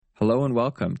Hello and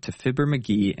welcome to Fibber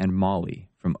McGee and Molly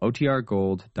from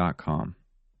OTRGold.com.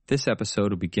 This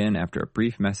episode will begin after a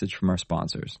brief message from our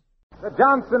sponsors. The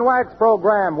Johnson Wax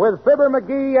Program with Fibber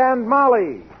McGee and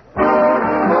Molly.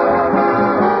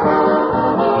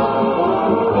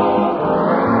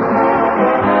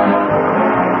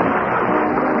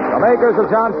 The makers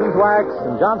of Johnson's Wax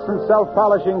and Johnson's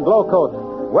Self-Polishing Glow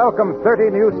Coat welcome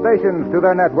 30 new stations to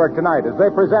their network tonight as they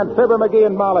present Fibber McGee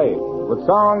and Molly with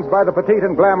songs by the petite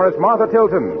and glamorous Martha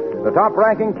Tilton, the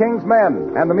top-ranking King's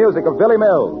Men, and the music of Billy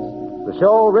Mills. The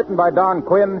show, written by Don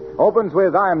Quinn, opens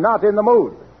with I'm Not in the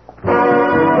Mood.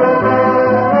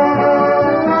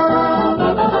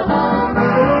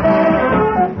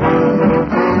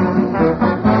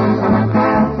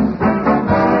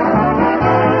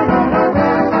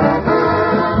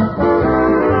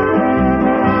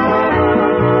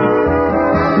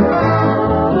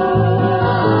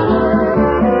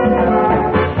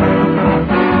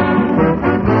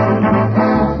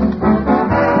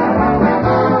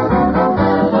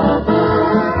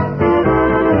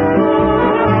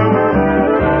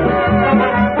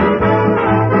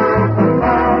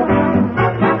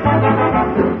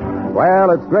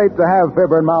 It's great to have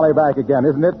Fibber and Molly back again,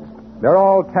 isn't it? They're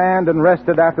all tanned and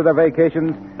rested after their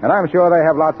vacations, and I'm sure they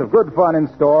have lots of good fun in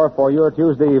store for your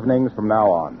Tuesday evenings from now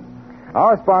on.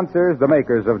 Our sponsors, the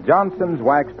makers of Johnson's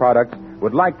Wax products,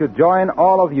 would like to join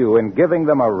all of you in giving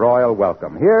them a royal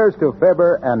welcome. Here's to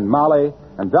Fibber and Molly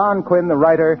and Don Quinn, the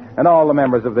writer, and all the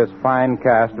members of this fine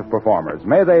cast of performers.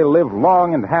 May they live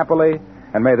long and happily,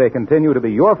 and may they continue to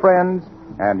be your friends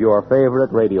and your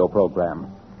favorite radio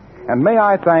program. And may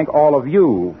I thank all of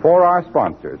you for our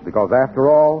sponsors, because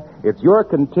after all, it's your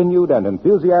continued and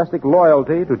enthusiastic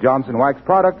loyalty to Johnson Wax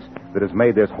products that has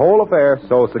made this whole affair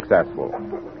so successful.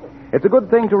 It's a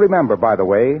good thing to remember, by the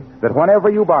way, that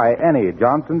whenever you buy any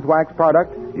Johnson's Wax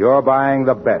product, you're buying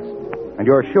the best, and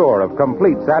you're sure of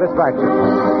complete satisfaction.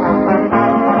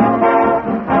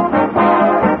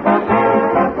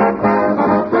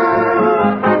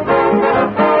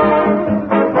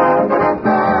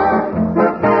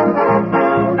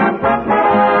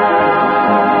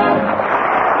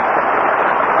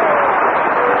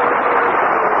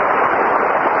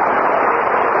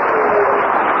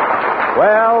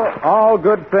 All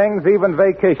good things, even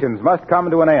vacations, must come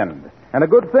to an end. And a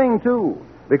good thing, too,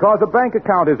 because a bank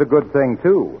account is a good thing,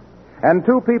 too. And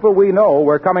two people we know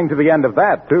were coming to the end of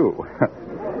that, too.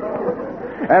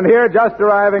 And here, just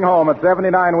arriving home at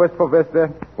 79 Wistful Vista,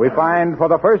 we find for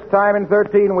the first time in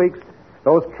 13 weeks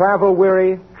those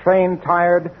travel-weary,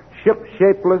 train-tired,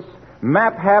 ship-shapeless,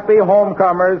 map-happy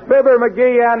homecomers, Fibber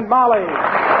McGee and Molly.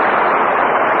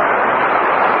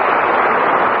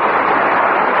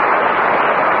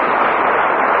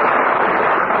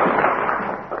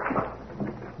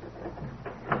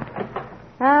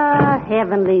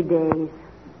 Heavenly days.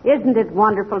 Isn't it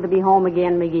wonderful to be home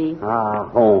again, McGee? Ah,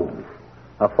 home.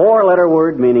 A four-letter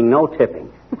word meaning no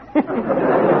tipping.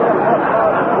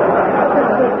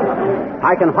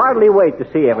 I can hardly wait to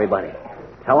see everybody.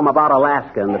 Tell them about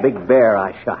Alaska and the big bear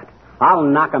I shot. I'll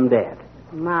knock 'em dead.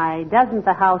 My, doesn't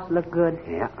the house look good?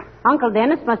 Yeah. Uncle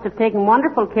Dennis must have taken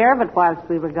wonderful care of it whilst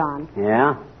we were gone.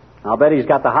 Yeah? I'll bet he's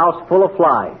got the house full of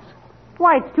flies.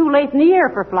 Why, it's too late in the year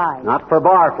for flies. Not for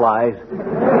bar flies.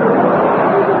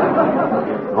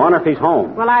 I wonder if he's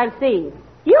home. Well, I'll see.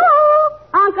 Yoo-hoo!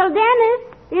 Uncle Dennis,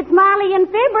 it's Molly and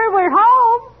Fibber. We're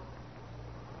home.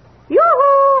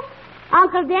 Yoo-hoo!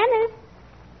 Uncle Dennis.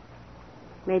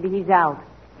 Maybe he's out.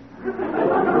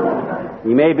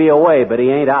 He may be away, but he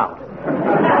ain't out.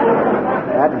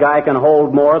 That guy can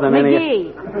hold more than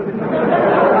McGee.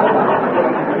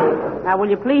 Now, will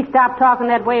you please stop talking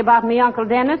that way about me, Uncle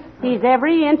Dennis? He's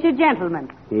every inch a gentleman.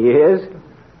 He is?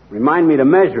 Remind me to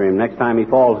measure him next time he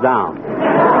falls down.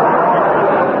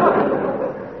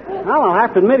 Well, I'll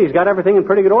have to admit he's got everything in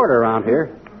pretty good order around here.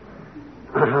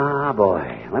 Ah,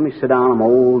 boy. Let me sit down in my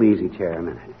old easy chair a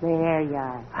minute. There you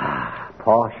are.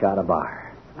 Posh out of bar.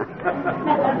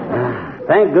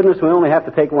 Thank goodness we only have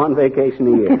to take one vacation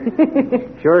a year.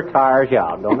 Sure tires you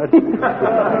out, don't it?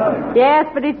 Yes,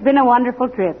 but it's been a wonderful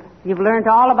trip. You've learned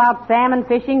all about salmon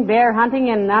fishing, bear hunting,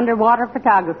 and underwater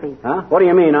photography. Huh? What do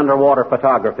you mean, underwater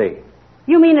photography?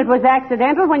 You mean it was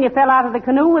accidental when you fell out of the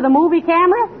canoe with a movie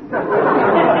camera?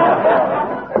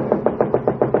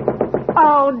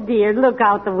 Oh, dear, look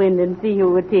out the window and see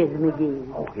who it is, McGee.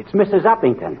 Oh, it's Mrs.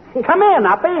 Uppington. Come in,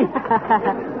 Uppy.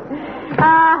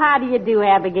 How do you do,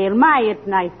 Abigail? My, it's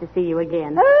nice to see you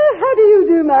again. How do you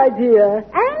do, my dear?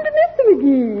 And Mr.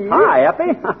 McGee. Hi,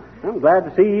 Uppy. I'm glad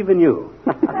to see even you.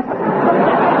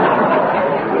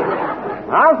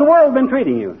 How's the world been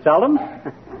treating you, Seldom? Hey,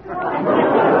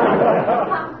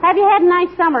 Have you had a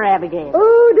nice summer, Abigail?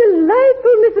 Oh,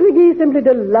 delightful, Mr. McGee, simply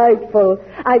delightful.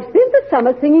 I've spent the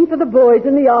summer singing for the boys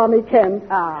in the army camp.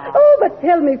 Ah. Oh, but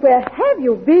tell me, where have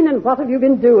you been and what have you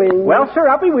been doing? Well, sir,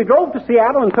 Uppy, we drove to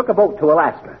Seattle and took a boat to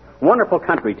Alaska. Wonderful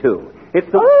country, too. It's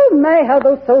the... Oh, my, how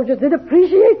those soldiers did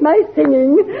appreciate my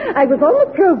singing. I was on the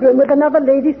program with another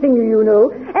lady singer, you know,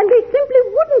 and they simply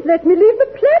wouldn't let me leave the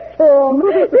platform.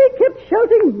 They kept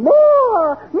shouting,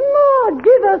 more,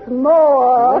 give us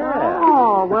more.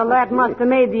 Oh, well, that must have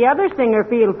made the other singer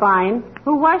feel fine.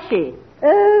 Who was she?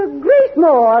 Grace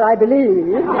Moore, I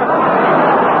believe.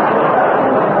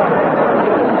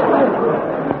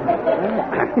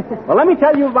 Well, let me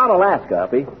tell you about Alaska,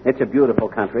 Uppy. It's a beautiful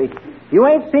country. You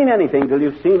ain't seen anything till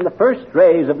you've seen the first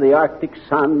rays of the Arctic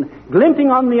sun glinting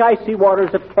on the icy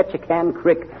waters of Ketchikan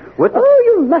Creek with the... Oh,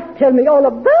 you must tell me all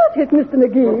about it, Mr.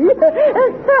 McGee.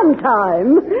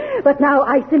 Sometime. But now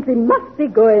I simply must be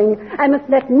going. I must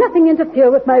let nothing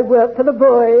interfere with my work for the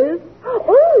boys.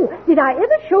 Oh, did I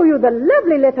ever show you the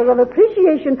lovely letter of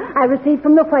appreciation I received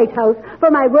from the White House for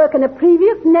my work in a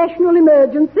previous national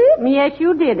emergency? Yes,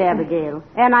 you did, Abigail.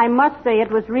 And I must say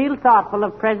it was real thoughtful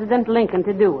of President Lincoln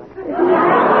to do it.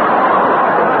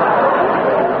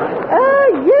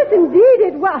 Yes, indeed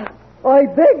it was. I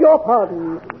beg your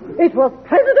pardon. It was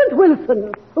President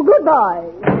Wilson. Goodbye.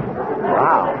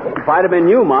 Wow. If I'd have been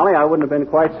you, Molly, I wouldn't have been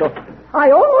quite so...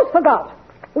 I almost forgot.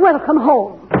 Welcome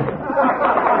home.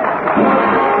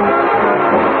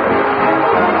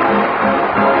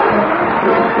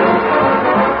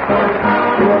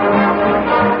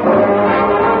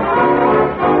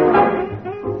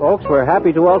 Folks, we're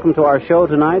happy to welcome to our show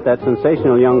tonight that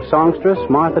sensational young songstress,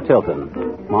 Martha Tilton.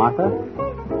 Martha?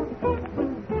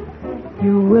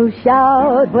 You will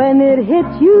shout when it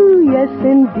hits you, yes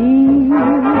indeed.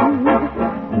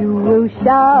 You will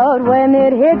shout when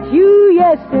it hits you,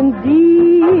 yes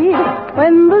indeed.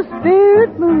 When the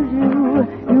Spirit moves you,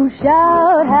 you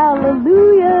shout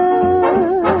hallelujah.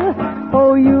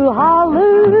 Oh, you'll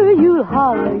holler,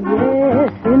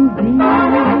 yes indeed.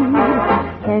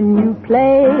 Can you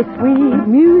play sweet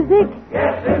music?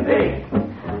 Yes, indeed.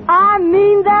 I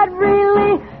mean that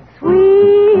really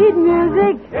sweet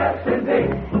music. Yes, indeed.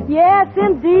 Yes,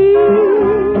 indeed.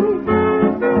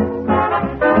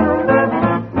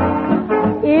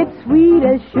 It's sweet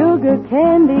as sugar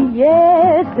candy,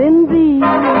 yes, indeed.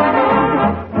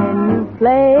 Can you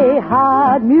play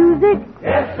hard music?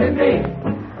 Yes, indeed.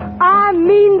 I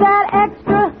mean that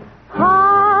extra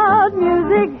hard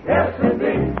music. Yes,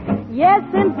 indeed. Yes,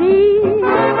 indeed.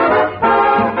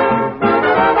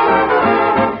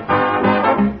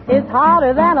 It's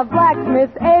harder than a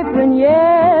blacksmith's apron,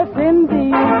 yes,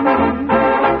 indeed.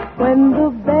 When the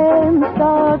band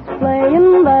starts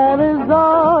playing, that is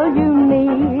all you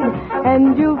need,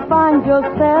 and you find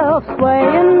yourself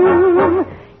swaying,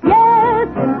 yes,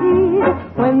 indeed.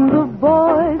 When the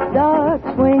boys start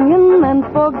swinging and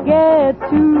forget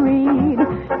to read,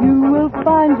 you will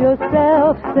find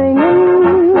yourself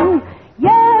singing,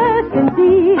 yes,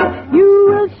 indeed. You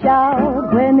will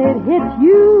shout when it hits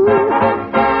you.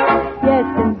 Yes,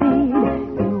 indeed,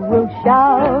 you will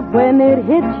shout when it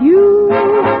hits you.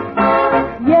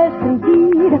 Yes,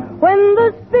 indeed, when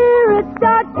the Spirit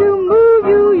starts to move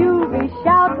you, you'll be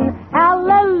shouting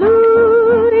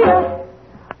hallelujah.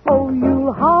 Oh,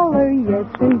 you'll holler, yes,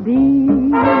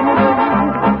 indeed.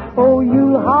 Oh,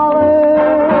 you'll holler,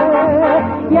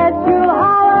 yes, you'll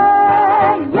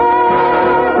holler,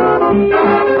 yes, indeed.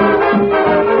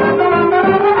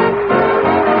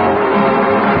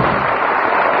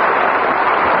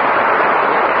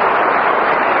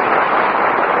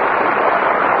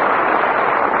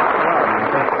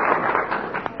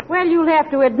 Well, you'll have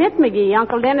to admit, McGee,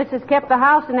 Uncle Dennis has kept the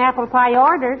house in apple pie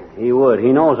order. He would.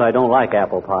 He knows I don't like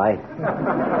apple pie.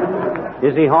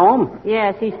 Is he home?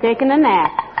 Yes, he's taking a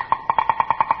nap.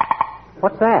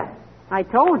 What's that? I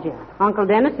told you. Uncle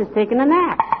Dennis is taking a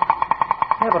nap.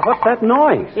 Yeah, but what's that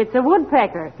noise? It's a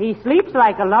woodpecker. He sleeps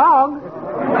like a log.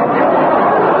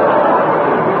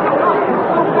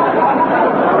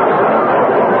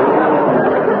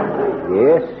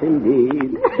 Yes,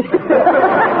 indeed.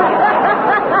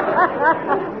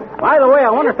 By the way, I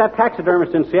wonder if that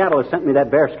taxidermist in Seattle has sent me that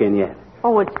bearskin yet.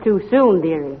 Oh, it's too soon,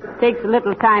 dearie. Takes a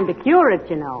little time to cure it,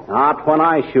 you know. Not when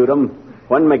I shoot 'em.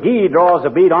 When McGee draws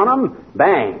a bead on 'em,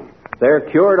 bang. They're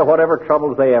cured of whatever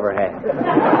troubles they ever had.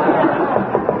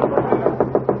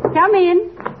 Come in.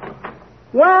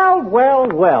 Well.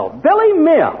 Billy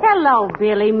Mill. Hello,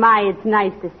 Billy. My, it's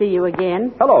nice to see you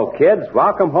again. Hello, kids.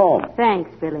 Welcome home. Thanks,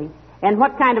 Billy. And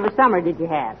what kind of a summer did you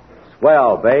have?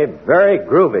 Swell, babe. Very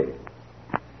groovy.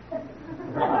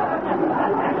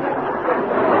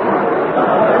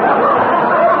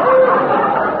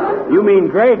 mean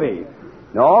gravy.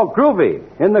 No, groovy.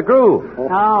 In the groove.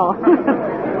 Oh.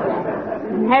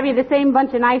 Have you the same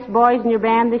bunch of nice boys in your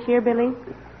band this year, Billy?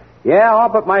 Yeah, all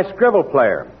but my scribble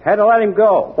player. Had to let him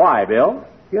go. Why, Bill?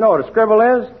 You know what a scribble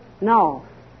is? No.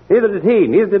 Neither did he,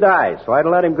 neither did I, so I had to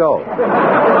let him go.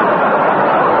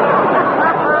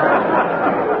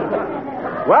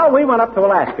 Well, we went up to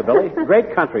Alaska, Billy.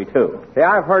 Great country, too.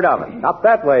 Yeah, I've heard of it. Up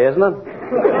that way, isn't it?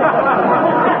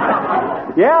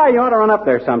 Yeah, you ought to run up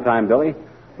there sometime, Billy.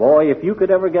 Boy, if you could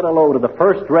ever get a load of the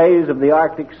first rays of the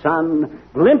Arctic sun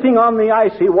glinting on the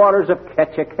icy waters of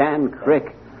Ketchikan Creek.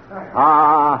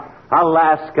 Ah,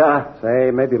 Alaska.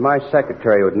 Say, maybe my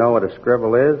secretary would know what a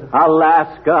scribble is.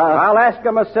 Alaska. I'll ask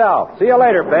him myself. See you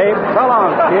later, babe. So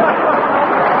long, Skip.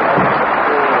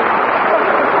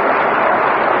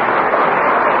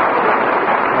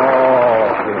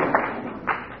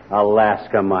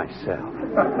 Alaska myself.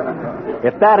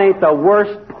 If that ain't the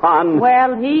worst pun.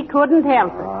 Well, he couldn't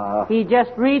help it. He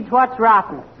just reads what's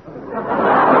rotten.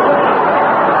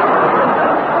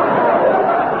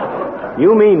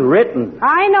 You mean written.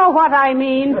 I know what I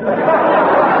mean.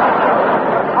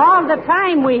 All the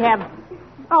time we have...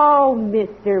 Oh,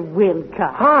 Mr.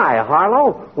 Wilcox. Hi,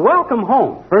 Harlow. Welcome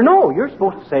home. Or no, you're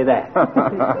supposed to say that.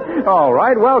 All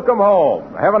right, welcome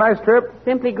home. Have a nice trip?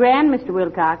 Simply grand, Mr.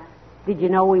 Wilcox. Did you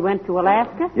know we went to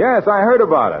Alaska? Yes, I heard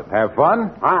about it. Have fun?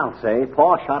 I'll say,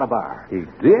 Paul shot a bar. He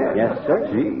did? Yes, sir.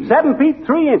 Gee. 7 feet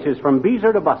 3 inches from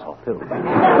Beezer to Bustle, too.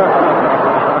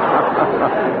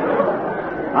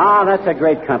 Ah, that's a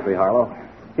great country, Harlow.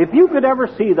 If you could ever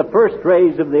see the first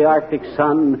rays of the Arctic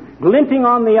sun glinting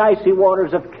on the icy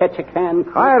waters of Ketchikan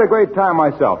Creek... I had a great time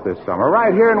myself this summer,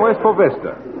 right here in Wistful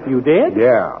Vista. You did?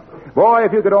 Yeah. Boy,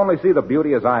 if you could only see the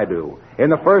beauty as I do, in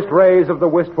the first rays of the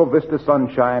Wistful Vista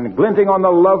sunshine, glinting on the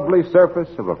lovely surface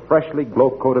of a freshly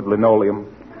glow-coated linoleum,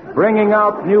 bringing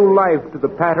out new life to the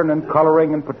pattern and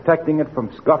coloring and protecting it from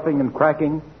scuffing and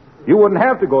cracking, you wouldn't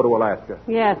have to go to Alaska.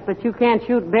 Yes, but you can't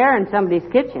shoot bear in somebody's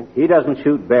kitchen. He doesn't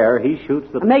shoot bear, he shoots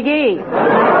the... McGee.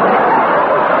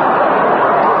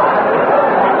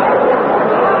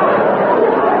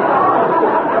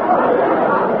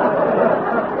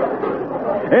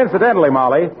 Incidentally,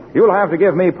 Molly, you'll have to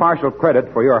give me partial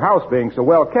credit for your house being so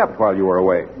well kept while you were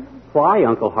away. Why,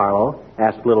 Uncle Harlow?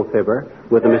 Asked Little Fibber,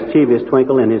 with a mischievous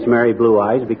twinkle in his merry blue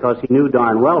eyes, because he knew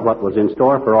darn well what was in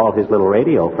store for all his little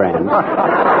radio friends.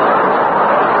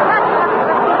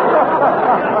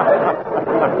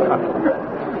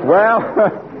 Well,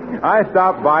 I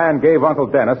stopped by and gave Uncle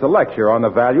Dennis a lecture on the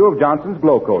value of Johnson's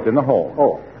Glow Coat in the home.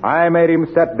 Oh. I made him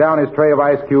set down his tray of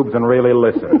ice cubes and really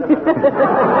listen.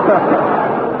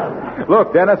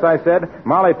 Look, Dennis, I said,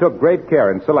 Molly took great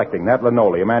care in selecting that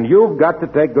linoleum, and you've got to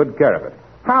take good care of it.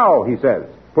 How, he says,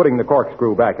 putting the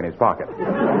corkscrew back in his pocket.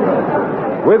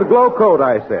 With Glow Coat,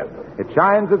 I said. It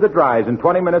shines as it dries in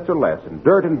 20 minutes or less, and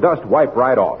dirt and dust wipe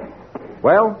right off.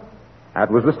 Well, that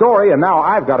was the story, and now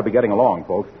I've got to be getting along,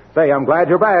 folks. Say, I'm glad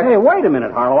you're back. Hey, wait a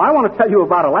minute, Harlow. I want to tell you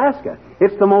about Alaska.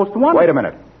 It's the most wonderful... Wait a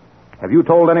minute. Have you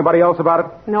told anybody else about it?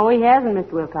 No, he hasn't,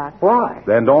 Mr. Wilcox. Why?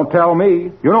 Then don't tell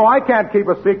me. You know I can't keep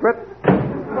a secret.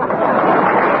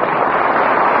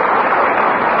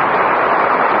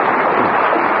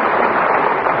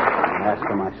 As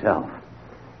for myself.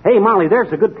 Hey, Molly,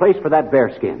 there's a good place for that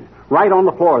bearskin. Right on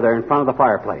the floor there in front of the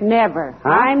fireplace. Never. Huh?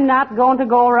 I'm not going to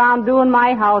go around doing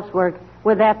my housework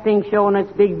with that thing showing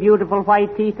its big, beautiful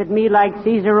white teeth at me like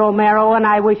Caesar Romero, and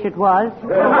I wish it was.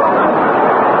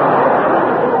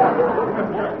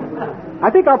 I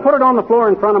think I'll put it on the floor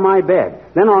in front of my bed.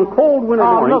 Then on cold winter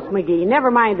mornings... look, McGee, never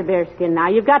mind the bearskin now.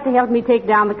 You've got to help me take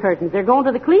down the curtains. They're going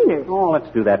to the cleaners. Oh, let's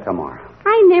do that tomorrow.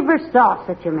 I never saw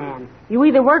such a man. You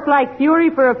either work like fury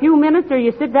for a few minutes or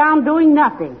you sit down doing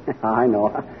nothing. I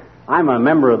know. I'm a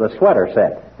member of the sweater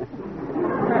set.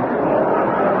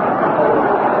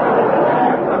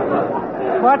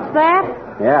 What's that?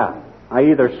 Yeah. I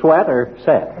either sweat or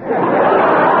set.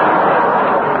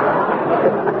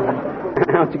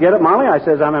 Don't you get it, Molly? I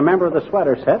says I'm a member of the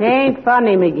sweater set. Ain't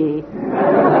funny, McGee.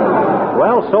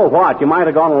 Well, so what? You might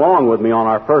have gone along with me on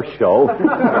our first show.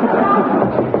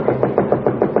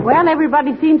 Well,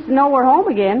 everybody seems to know we're home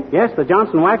again. Yes, the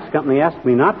Johnson Wax Company asked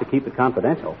me not to keep it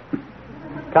confidential.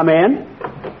 Come in.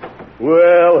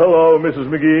 Well, hello, Mrs.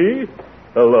 McGee.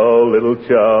 Hello, little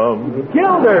chum.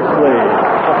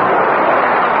 Gildersleeve.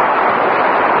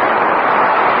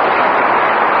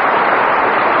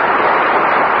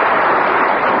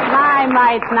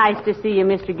 My, it's nice to see you,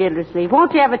 Mr. Gildersleeve.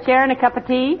 Won't you have a chair and a cup of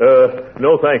tea?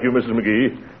 No, thank you, Mrs.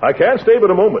 McGee. I can't stay but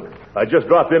a moment. I just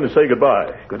dropped in to say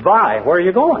goodbye. Goodbye. Where are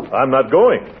you going? I'm not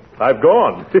going. I've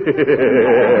gone.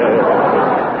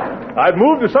 I've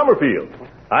moved to Summerfield.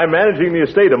 I'm managing the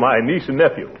estate of my niece and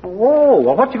nephew. Whoa,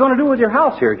 well, what you going to do with your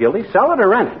house here, Gildy? Sell it or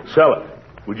rent it? Sell it.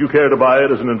 Would you care to buy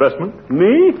it as an investment?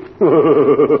 Me?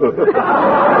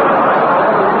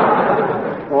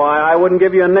 Why, I wouldn't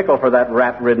give you a nickel for that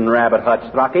rat-ridden rabbit hutch,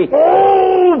 Strucky.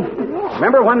 Oh!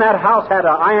 Remember when that house had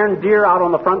an iron deer out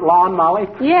on the front lawn, Molly?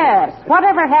 Yes.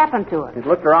 Whatever happened to it? It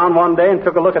looked around one day and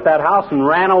took a look at that house and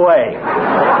ran away.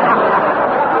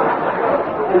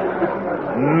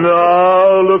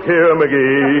 Now, look here,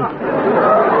 McGee.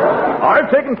 I've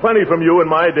taken plenty from you in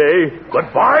my day,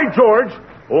 but by George...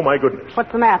 Oh, my goodness.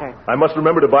 What's the matter? I must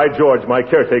remember to buy George, my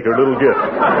caretaker, a little gift.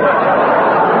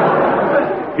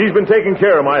 He's been taking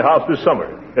care of my house this summer.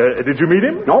 Did you meet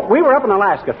him? No, we were up in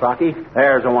Alaska, Trucky.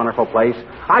 There's a wonderful place.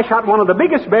 I shot one of the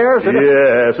biggest bears that...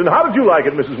 Yes, and how did you like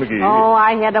it, Mrs. McGee? Oh,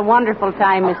 I had a wonderful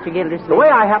time, Mr. Gildersleeve. The way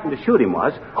I happened to shoot him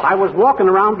was, I was walking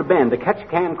around the bend to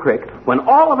Ketchikan Creek when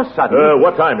all of a sudden...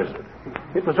 What time is it?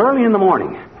 It was early in the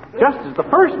morning. Just as the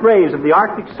first rays of the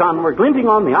Arctic sun were glinting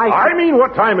on the ice... I mean,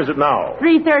 what time is it now?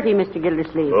 3:30, Mr.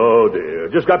 Gildersleeve. Oh, dear.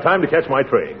 Just got time to catch my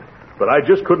train. But I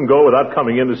just couldn't go without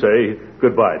coming in to say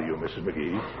goodbye to you, Mrs.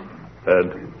 McGee.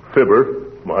 And Fibber,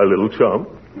 my little chum.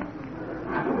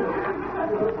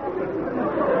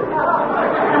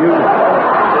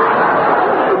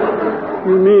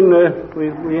 You mean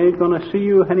we ain't going to see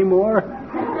you anymore,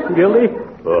 Gildy?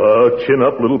 Chin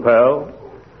up, little pal.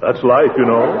 That's life, you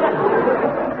know.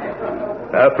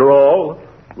 After all,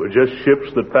 we're just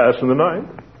ships that pass in the night.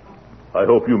 I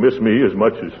hope you miss me as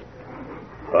much as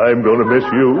I'm going to miss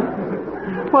you.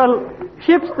 Well,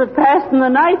 ships that pass in the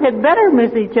night had better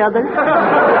miss each other.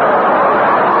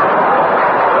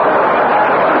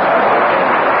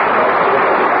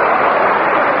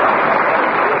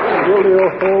 Gildy,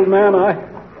 old man,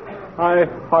 I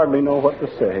hardly know what to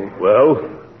say. Well,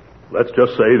 let's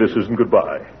just say this isn't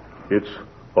goodbye. It's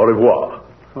au revoir.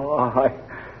 Oh,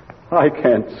 I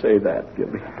can't say that,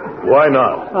 Gildy. Why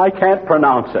not? I can't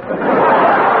pronounce it.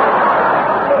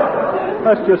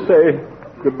 Let's just say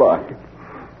goodbye.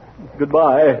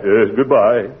 Goodbye. Yes,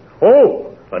 goodbye.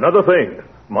 Oh, another thing.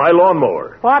 My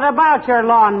lawnmower. What about your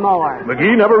lawnmower?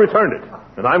 McGee never returned it,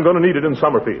 and I'm going to need it in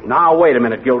Summerfield. Now, wait a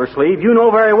minute, Gildersleeve. You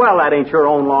know very well that ain't your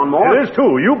own lawnmower. It is,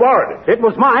 too. You borrowed it. It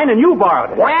was mine, and you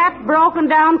borrowed it. That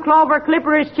broken-down clover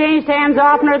clipper has changed hands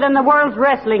oftener than the World's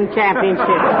Wrestling Championship.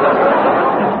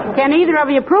 Can either of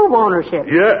you prove ownership?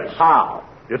 Yes. How?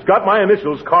 It's got my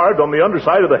initials carved on the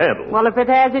underside of the handle. Well, if it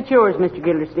has, it's yours, Mr.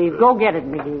 Gildersleeve. Go get it,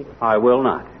 McGee. I will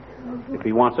not. If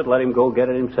he wants it, let him go get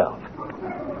it himself.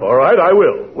 All right, I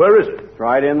will. Where is it? It's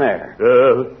right in there.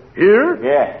 Here?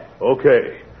 Yes.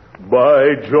 Okay.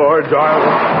 By George, I'll...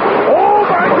 Oh,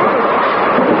 my goodness!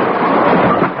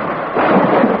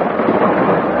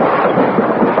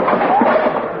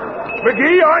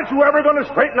 McGee, aren't you ever going to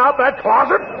straighten out that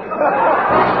closet?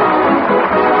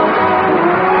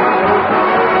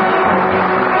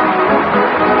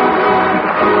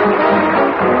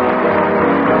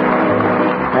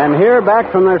 And here,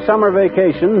 back from their summer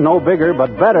vacation, no bigger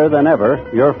but better than ever,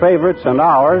 your favorites and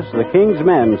ours, the King's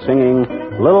Men, singing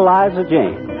Little Liza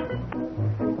Jane.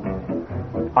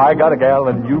 I got a gal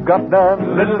and you got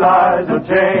none, Little Liza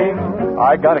Jane.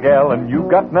 I got a gal and you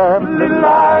got none, Little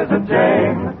Liza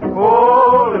Jane.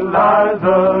 Oh, little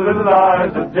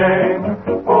Liza Jane.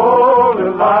 Oh,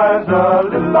 little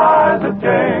Liza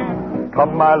Jane.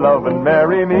 Come, my love, and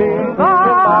marry me,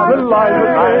 my little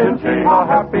Liza Jane. How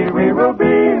happy we will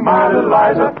be, my little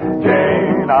Liza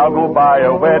Jane. I'll go buy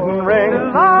a wedding ring,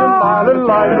 my little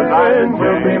Liza Jane.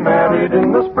 We'll be married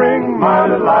in the spring, my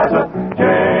little Liza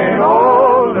Jane.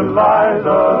 Oh, little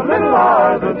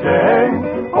Liza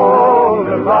Jane. Oh,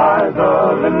 little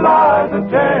Liza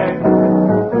Jane.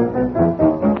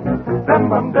 Then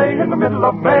one day in the middle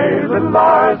of May, little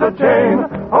Liza Jane,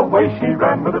 away she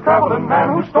ran with a traveling man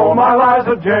who stole my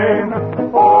Liza Jane.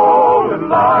 Oh, little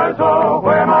Liza,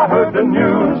 when I heard the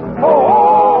news,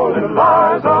 oh, little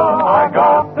Liza, I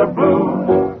got the blues.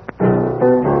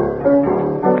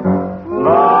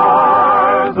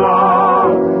 Liza,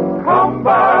 come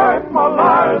back, my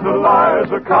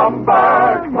Liza, come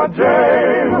back, my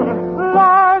Jane.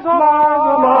 Liza,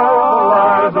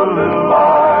 little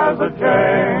Liza Jane.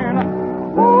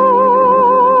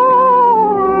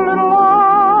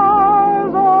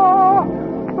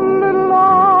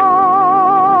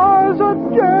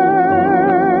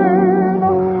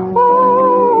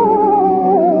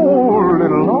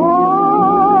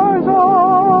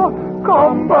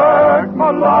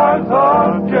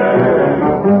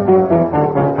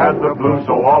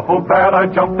 So awful bad, I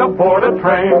jumped aboard a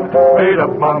train. Made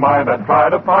up my mind I'd try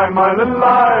to find my little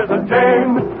Liza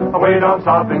Jane. Away down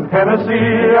south in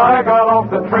Tennessee, I got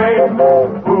off the train.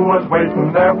 Who was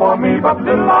waiting there for me, but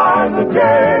little Liza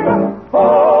Jane.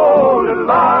 Oh, little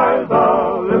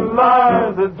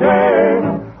Liza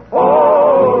Jane.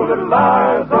 Oh, little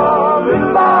Liza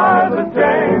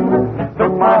Jane.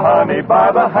 Took my honey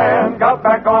by the hand, got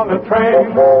back on the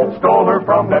train, stole her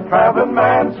from that traveling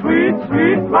man, sweet,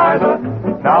 sweet Liza.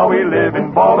 Now we live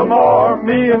in Baltimore,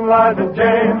 me and Liza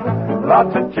Jane.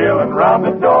 Lots of chillin' round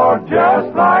the door,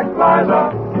 just like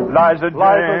Liza. Liza Jane.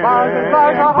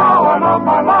 Liza, how I love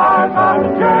my Liza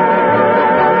Jane.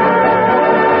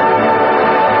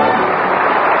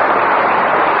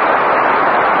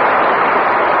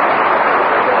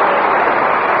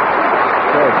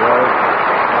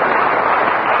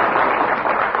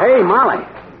 Hey, Molly,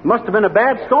 must have been a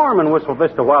bad storm in Whistle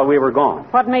Vista while we were gone.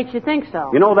 What makes you think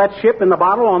so? You know that ship in the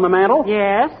bottle on the mantel?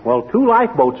 Yes. Well, 2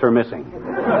 lifeboats are missing.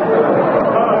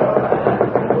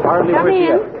 Hardly Come with in.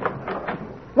 you.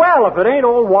 Well, if it ain't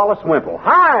old Wallace Wimple.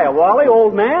 Hi, Wally,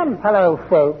 old man. Hello,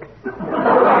 folks. Come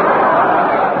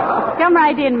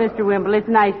right in, Mr. Wimple. It's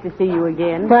nice to see you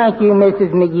again. Thank you,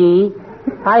 Mrs. McGee.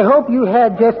 I hope you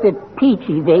had just a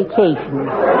peachy vacation.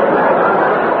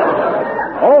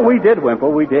 Oh, we did,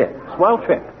 Wimple, we did. Swell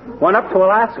trip. Went up to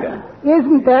Alaska.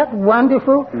 Isn't that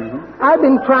wonderful? Mm-hmm. I've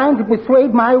been trying to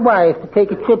persuade my wife to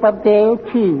take a trip up there,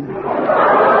 too.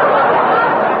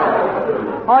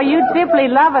 Oh, you'd simply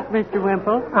love it, Mr.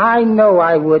 Wimple. I know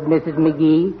I would, Mrs.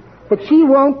 McGee, but she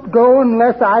won't go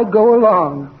unless I go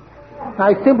along.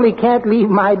 I simply can't leave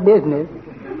my business.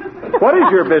 What is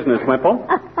your business, Wimple?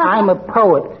 I'm a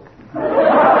poet.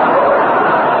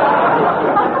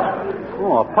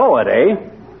 Oh, a poet, eh?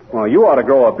 Well, you ought to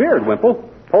grow a beard, Wimple.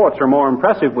 Poets are more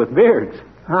impressive with beards.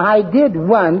 I did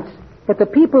once, but the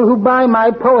people who buy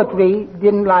my poetry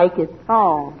didn't like it.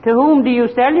 Oh, to whom do you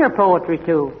sell your poetry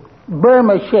to?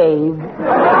 Burma Shave.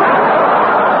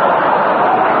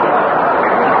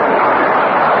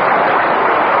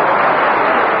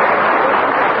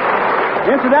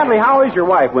 Incidentally, how is your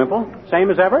wife, Wimple? Same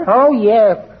as ever? Oh,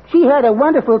 yes. She had a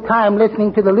wonderful time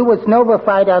listening to the Lewis Nova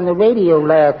fight on the radio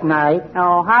last night.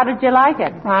 Oh, how did you like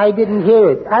it? I didn't hear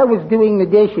it. I was doing the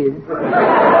dishes.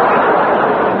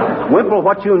 Wimple,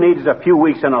 what you need is a few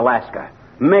weeks in Alaska.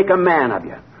 Make a man of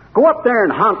you. Go up there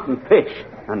and hunt and fish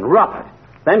and rough it.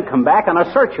 Then come back and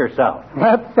assert yourself.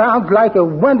 That sounds like a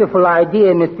wonderful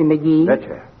idea, Mr. McGee.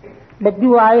 Betcha. But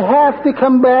do I have to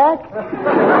come back?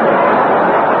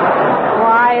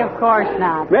 Why, of course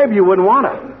not. Maybe you wouldn't want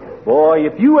to. Boy,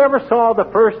 if you ever saw the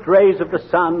first rays of the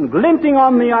sun glinting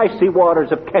on the icy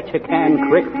waters of Ketchikan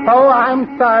Creek. Oh,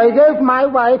 I'm sorry. There's my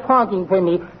wife honking for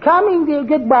me. Coming, dear.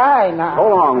 Goodbye now. So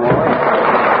long, Roy.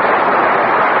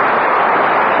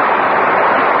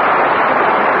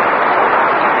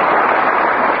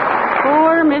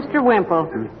 Poor Mr.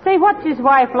 Wimple. Say, what's his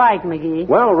wife like, McGee?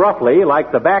 Well, roughly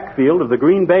like the backfield of the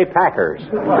Green Bay Packers.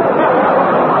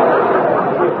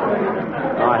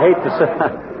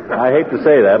 I hate to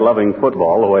say that, loving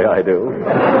football the way I do.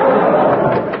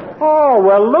 Oh,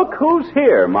 well, look who's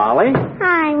here, Molly.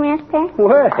 Hi, mister.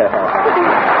 Well.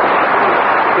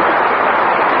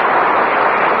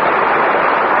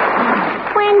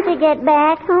 When'd you get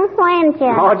back, huh? When'd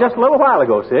you? Oh, just a little while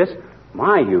ago, sis.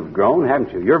 My, you've grown,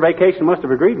 haven't you? Your vacation must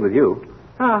have agreed with you.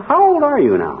 How old are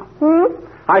you now?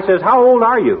 I says, how old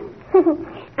are you?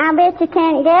 I bet you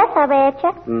can't guess, I bet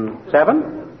you.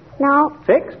 7? No.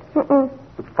 6? Mm-mm.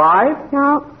 5?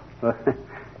 No.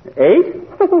 8?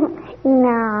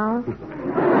 No.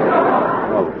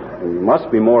 Well, you must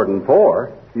be more than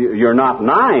 4. You're not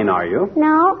 9, are you?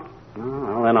 No. Oh,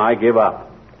 well, then I give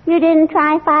up. You didn't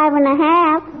try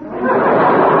 5.5.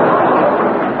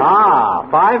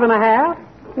 5.5?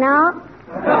 No.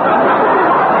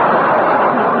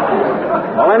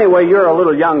 Well, anyway, you're a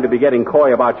little young to be getting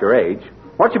coy about your age.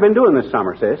 What you been doing this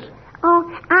summer, sis? Oh,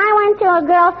 I went to a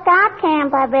Girl Scout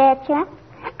camp, I bet you.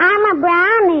 I'm a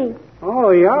brownie.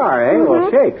 Oh, you are, eh? Well,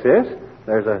 shake, sis.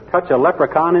 There's a touch of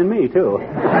leprechaun in me, too.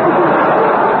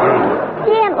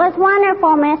 Gee, it was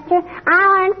wonderful, mister. I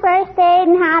learned first aid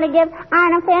and how to give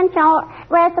artificial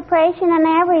respiration and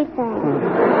everything.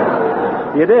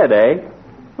 You did, eh?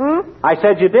 I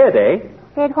said you did, eh?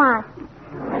 Did what?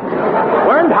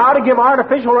 Learned how to give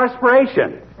artificial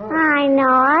respiration. I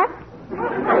know it.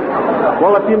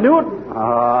 Well, if you knew it...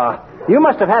 you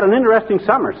must have had an interesting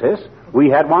summer, sis. We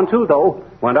had one, too, though.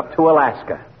 Went up to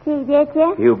Alaska. Gee, did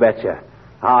you? You betcha.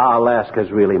 Alaska's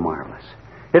really marvelous.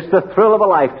 It's the thrill of a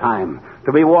lifetime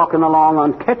to be walking along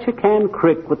on Ketchikan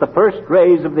Creek with the first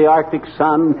rays of the Arctic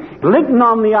sun glinting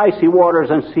on the icy waters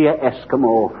and see an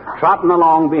Eskimo trotting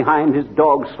along behind his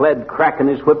dog sled, cracking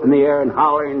his whip in the air and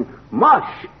hollering,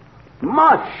 "Mush!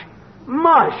 Mush!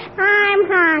 Mush!" I'm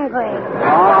hungry.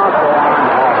 Oh, go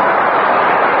on.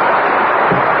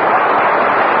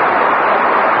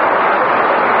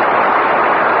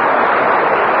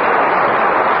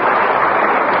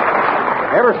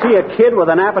 see a kid with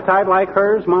an appetite like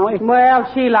hers, Molly? Well,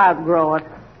 she'll outgrow it.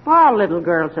 All little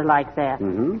girls are like that.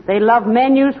 Mm-hmm. They love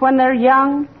menus when they're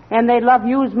young, and they love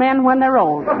used men when they're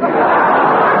old.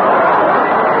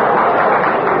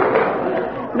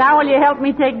 Now, will you help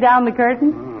me take down the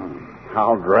curtain?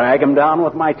 I'll drag him down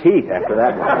with my teeth after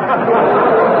that.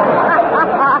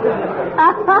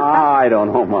 I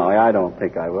don't know, Molly. I don't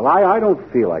think I will. I don't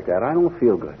feel like that. I don't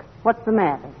feel good. What's the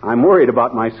matter? I'm worried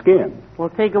about my skin. We'll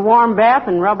take a warm bath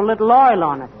and rub a little oil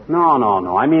on it.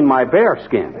 No. I mean my bare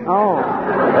skin. Oh.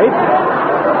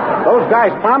 Those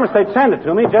guys promised they'd send it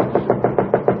to me just...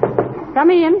 Come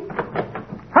in.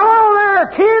 Hello there,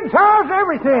 kids. How's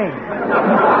everything?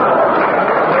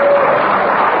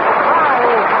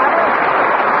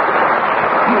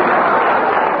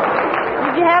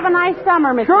 Did you have a nice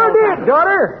summer, Mr. Sure O'Connor? did,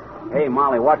 daughter. Hey,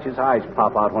 Molly, watch his eyes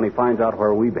pop out when he finds out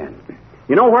where we've been.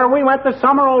 You know where we went this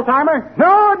summer, old-timer? No,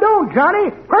 I don't,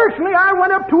 Johnny. Personally, I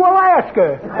went up to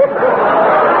Alaska.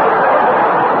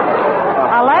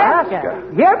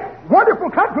 Alaska? Yep, wonderful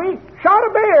country. Shot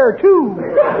a bear, too.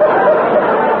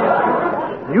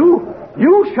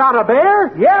 You shot a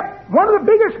bear? Yep, one of the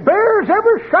biggest bears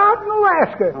ever shot in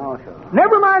Alaska. Oh, sure.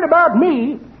 Never mind about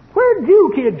me. Where'd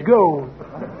you kids go?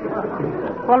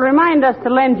 Well, remind us to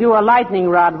lend you a lightning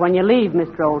rod when you leave,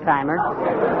 Mr. Oldtimer.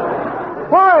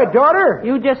 Why, daughter?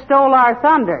 You just stole our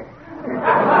thunder.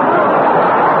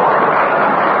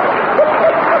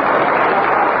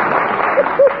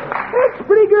 That's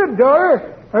pretty good, daughter.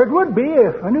 Or it would be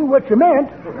if I knew what you meant.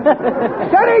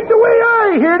 That ain't the way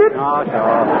I heard it. Oh,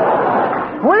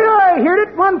 sure. The way I heard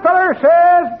it, one feller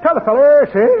says, t'other feller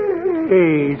says,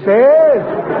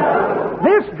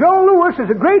 this Joe Louis is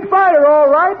a great fighter, all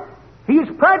right. He's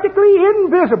practically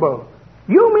invisible.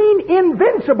 You mean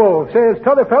invincible, says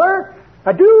t'other feller.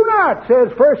 I do not,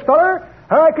 says first feller.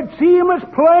 I could see him as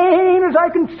plain as I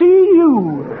can see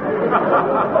you.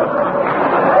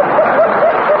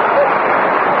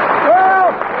 Well,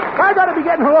 I gotta be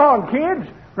getting along, kids.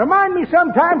 Remind me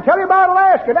sometime, tell you about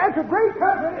Alaska. That's a great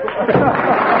country.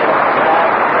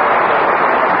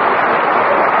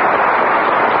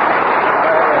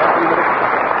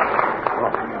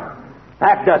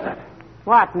 That does it.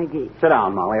 What, McGee? Sit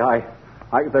down, Molly.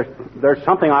 There's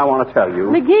something I want to tell you.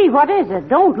 McGee, what is it?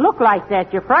 Don't look like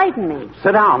that. You frighten me.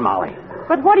 Sit down, Molly.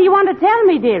 But what do you want to tell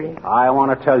me, dearie? I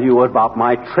want to tell you about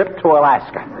my trip to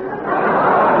Alaska.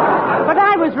 But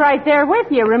I was right there with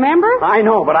you, remember? I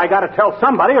know, but I got to tell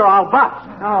somebody or I'll bust.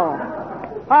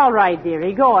 Oh. All right,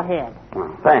 dearie. Go ahead.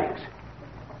 Oh, thanks.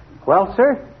 Well,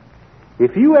 sir,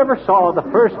 if you ever saw the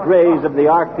first rays of the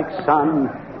Arctic sun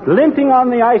glinting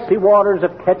on the icy waters of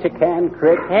Ketchikan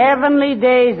Creek... Heavenly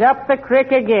days up the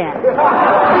creek again.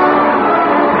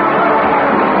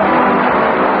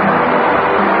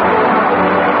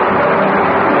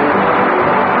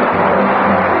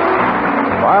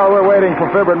 While we're waiting for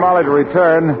Fibber and Molly to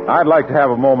return, I'd like to have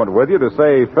a moment with you to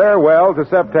say farewell to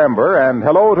September and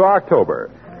hello to October.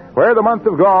 Where the months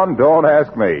have gone, don't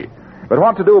ask me. But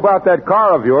what to do about that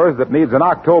car of yours that needs an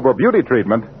October beauty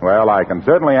treatment? Well, I can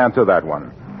certainly answer that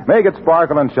one. Make it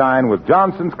sparkle and shine with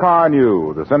Johnson's Car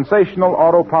New, the sensational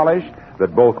auto polish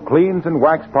that both cleans and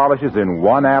wax polishes in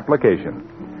one application.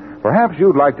 Perhaps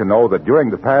you'd like to know that during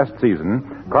the past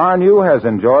season, Car New has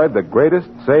enjoyed the greatest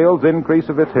sales increase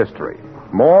of its history.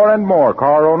 More and more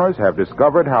car owners have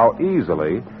discovered how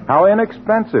easily, how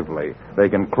inexpensively they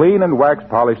can clean and wax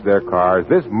polish their cars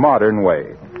this modern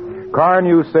way. Car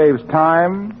New saves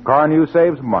time, Car New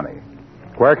saves money.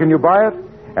 Where can you buy it?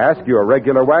 Ask your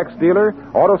regular wax dealer,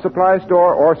 auto supply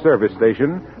store, or service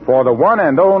station for the one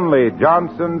and only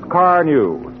Johnson's Car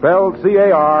New, spelled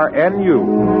C-A-R-N-U.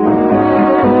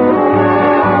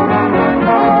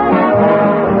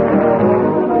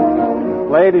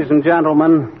 Ladies and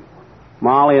gentlemen,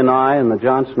 Molly and I and the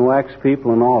Johnson Wax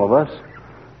people and all of us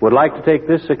would like to take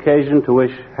this occasion to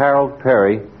wish Harold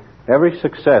Perry every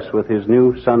success with his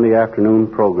new Sunday afternoon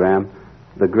program,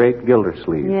 The Great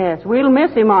Gildersleeve. Yes, we'll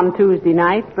miss him on Tuesday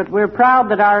nights, but we're proud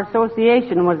that our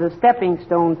association was a stepping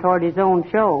stone toward his own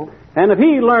show. And if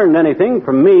he learned anything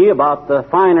from me about the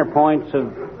finer points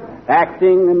of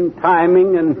acting and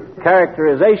timing and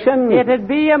characterization... It'd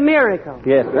be a miracle.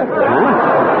 Yes.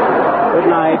 Good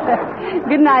night.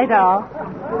 Good night, all.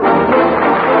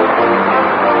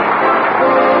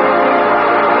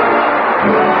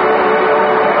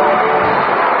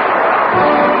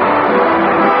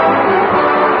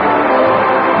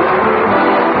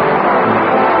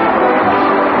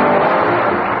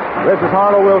 This is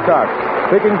Harlow Wilcox,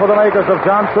 speaking for the makers of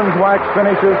Johnson's Wax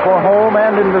Finishes for Home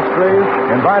and Industry,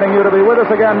 inviting you to be with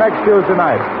us again next Tuesday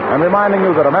night, and reminding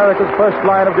you that America's first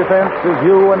line of defense is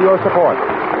you and your support.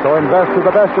 So invest to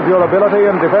the best of your ability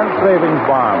in Defense Savings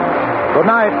Bonds. Good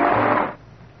night.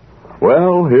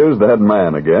 Well, here's the head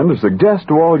man again to suggest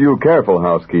to all you careful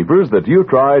housekeepers that you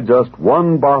try just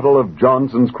one bottle of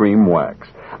Johnson's Cream Wax,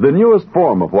 the newest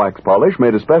form of wax polish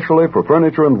made especially for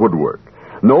furniture and woodwork.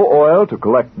 No oil to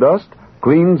collect dust,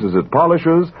 cleans as it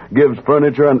polishes, gives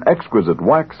furniture an exquisite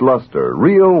wax luster,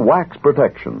 real wax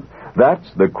protection. That's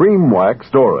the Cream Wax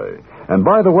story. And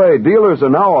by the way, dealers are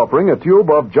now offering a tube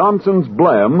of Johnson's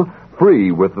Blem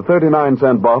free with the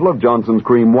 39-cent bottle of Johnson's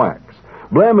Cream Wax.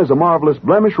 Blem is a marvelous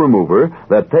blemish remover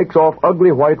that takes off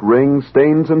ugly white rings,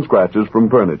 stains, and scratches from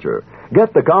furniture.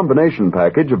 Get the combination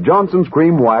package of Johnson's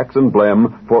Cream Wax and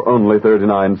Blem for only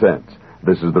 39 cents.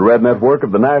 This is the Red Network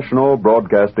of the National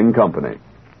Broadcasting Company.